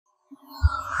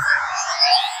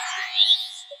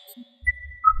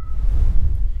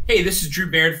Hey, this is Drew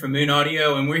Baird from Moon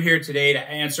Audio, and we're here today to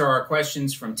answer our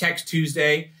questions from Text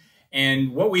Tuesday.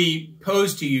 And what we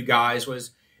posed to you guys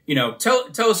was,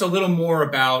 tell us a little more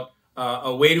about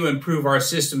a way to improve our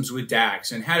systems with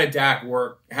DACs and how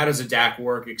does a DAC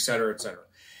work, et cetera, et cetera.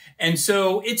 And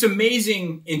so it's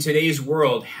amazing in today's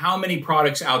world how many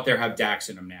products out there have DACs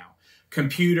in them now.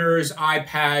 Computers,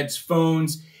 iPads,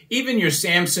 phones, even your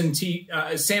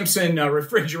Samsung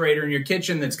refrigerator in your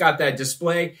kitchen that's got that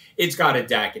display, it's got a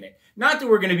DAC in it. Not that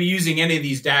we're going to be using any of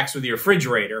these DACs with your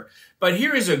refrigerator, but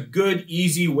here is a good,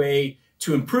 easy way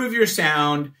to improve your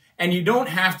sound, and you don't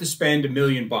have to spend $1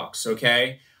 million,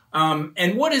 okay?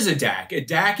 And what is a DAC? A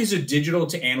DAC is a digital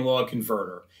to analog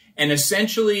converter. And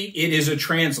essentially, it is a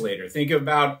translator. Think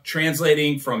about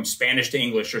translating from Spanish to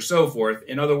English or so forth.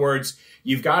 In other words,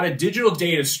 you've got a digital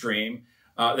data stream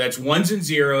that's ones and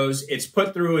zeros. It's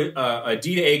put through a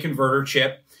D to A converter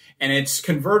chip, and it's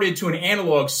converted to an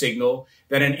analog signal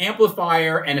that an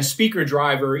amplifier and a speaker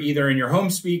driver, either in your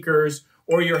home speakers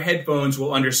or your headphones,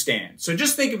 will understand. So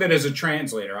just think of it as a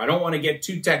translator. I don't want to get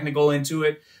too technical into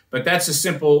it, but that's a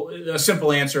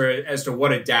simple answer as to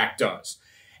what a DAC does.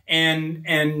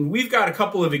 And we've got a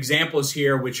couple of examples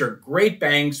here which are great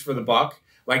bangs for the buck.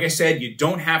 Like I said, you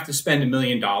don't have to spend $1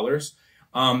 million.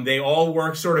 They all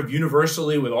work sort of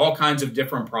universally with all kinds of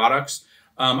different products.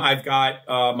 I've got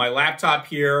my laptop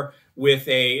here with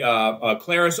a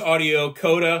Claris Audio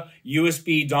Coda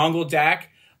USB dongle DAC.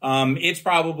 It's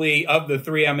probably, of the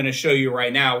three I'm going to show you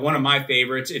right now, one of my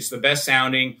favorites. It's the best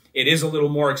sounding. It is a little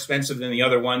more expensive than the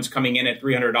other ones, coming in at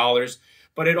 $300,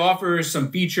 but it offers some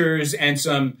features and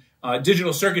some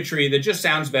digital circuitry that just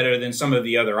sounds better than some of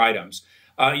the other items.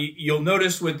 You'll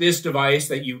notice with this device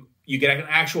that you get an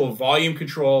actual volume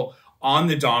control on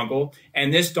the dongle,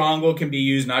 and this dongle can be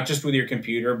used not just with your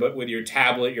computer, but with your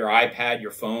tablet, your iPad,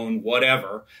 your phone,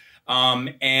 whatever.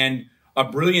 And a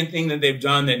brilliant thing that they've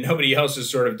done that nobody else has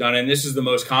sort of done, and this is the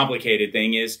most complicated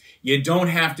thing, is you don't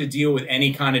have to deal with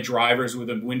any kind of drivers with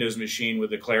a Windows machine with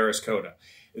the Claris Coda.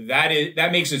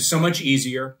 That makes it so much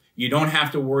easier. You don't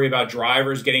have to worry about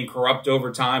drivers getting corrupt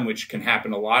over time, which can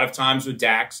happen a lot of times with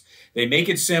DACs. They make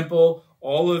it simple.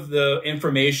 All of the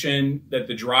information that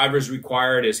the drivers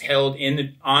required is held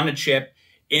on a chip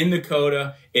in the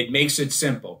Coda. It makes it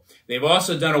simple. They've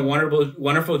also done a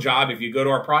wonderful job. If you go to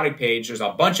our product page, there's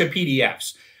a bunch of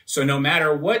PDFs. So no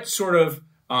matter what sort of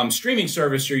streaming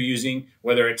service you're using,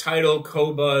 whether it's Tidal,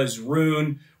 Qobuz,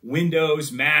 Roon,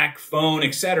 Windows, Mac, phone,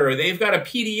 etc., they've got a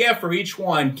PDF for each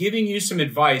one giving you some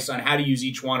advice on how to use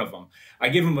each one of them. I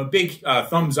give them a big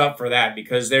thumbs up for that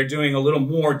because they're doing a little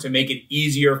more to make it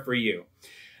easier for you.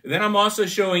 Then I'm also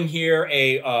showing here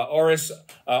a Auris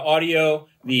Audio,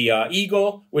 the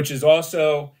Eagle, which is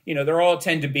also, they all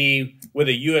tend to be with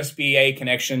a USB-A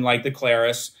connection like the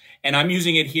Claris. And I'm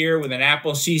using it here with an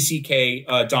Apple CCK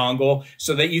dongle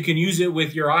so that you can use it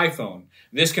with your iPhone.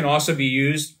 This can also be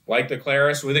used, like the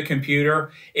Claris, with a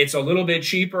computer. It's a little bit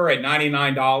cheaper at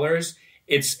 $99.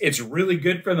 It's really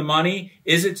good for the money.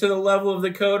 Is it to the level of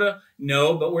the Coda?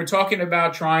 No, but we're talking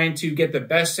about trying to get the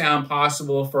best sound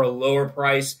possible for a lower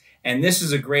price, and this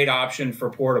is a great option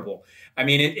for portable. I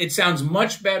mean, it sounds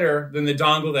much better than the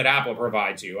dongle that Apple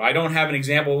provides you. I don't have an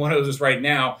example of one of those right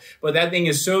now, but that thing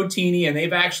is so teeny, and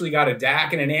they've actually got a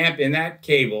DAC and an amp in that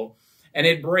cable, and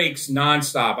it breaks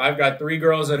nonstop. I've got 3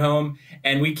 girls at home,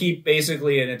 and we keep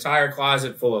basically an entire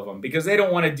closet full of them because they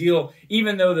don't want to deal,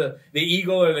 even though the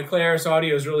Eagle or the Claris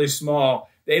Audio is really small,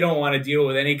 they don't want to deal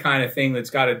with any kind of thing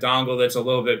that's got a dongle that's a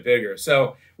little bit bigger.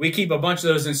 So we keep a bunch of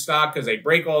those in stock because they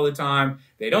break all the time.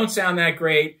 They don't sound that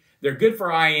great. They're good for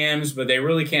IMs, but they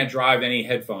really can't drive any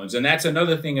headphones. And that's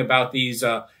another thing about these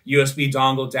USB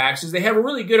dongle DACs is they have a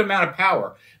really good amount of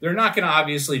power. They're not going to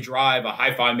obviously drive a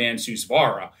Hi-Fi Man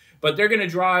Susvara, but they're going to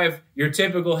drive your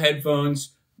typical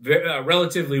headphones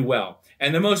relatively well.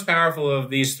 And the most powerful of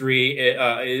these three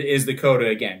is the Coda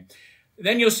again.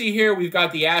 Then you'll see here we've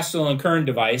got the Asylum Kern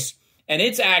device, and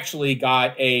it's actually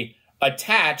got a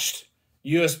attached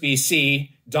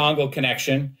USB-C dongle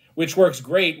connection, which works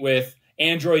great with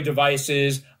Android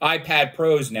devices, iPad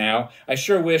Pros now. I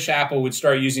sure wish Apple would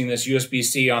start using this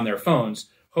USB-C on their phones.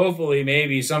 Hopefully,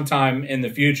 maybe sometime in the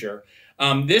future.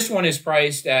 This one is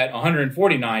priced at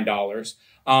 $149.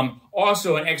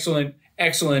 Also an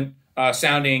excellent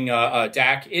sounding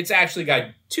DAC. It's actually got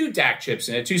 2 DAC chips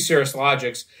in it, 2 Cirrus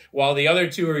Logics, while the other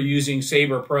 2 are using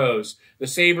Sabre Pros. The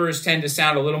Sabres tend to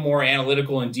sound a little more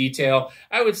analytical in detail.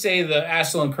 I would say the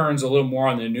Asylum Kern's a little more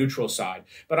on the neutral side,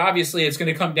 but obviously it's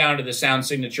going to come down to the sound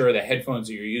signature of the headphones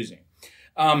that you're using.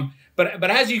 But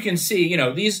But as you can see, you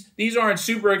know, these aren't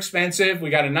super expensive. We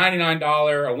got a $99,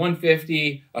 a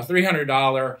 $150, a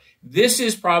 $300. This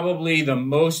is probably the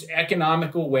most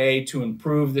economical way to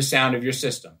improve the sound of your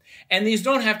system. And these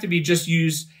don't have to be just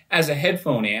used as a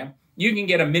headphone amp. You can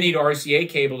get a mini to RCA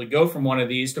cable to go from one of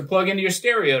these to plug into your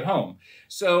stereo at home.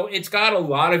 So it's got a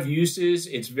lot of uses.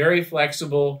 It's very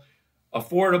flexible,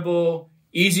 affordable,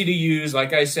 easy to use,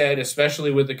 like I said,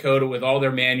 especially with the Coda, with all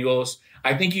their manuals.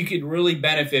 I think you could really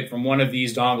benefit from one of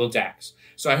these dongle DACs.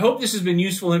 So I hope this has been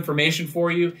useful information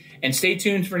for you, and stay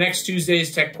tuned for next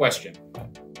Tuesday's Tech Question.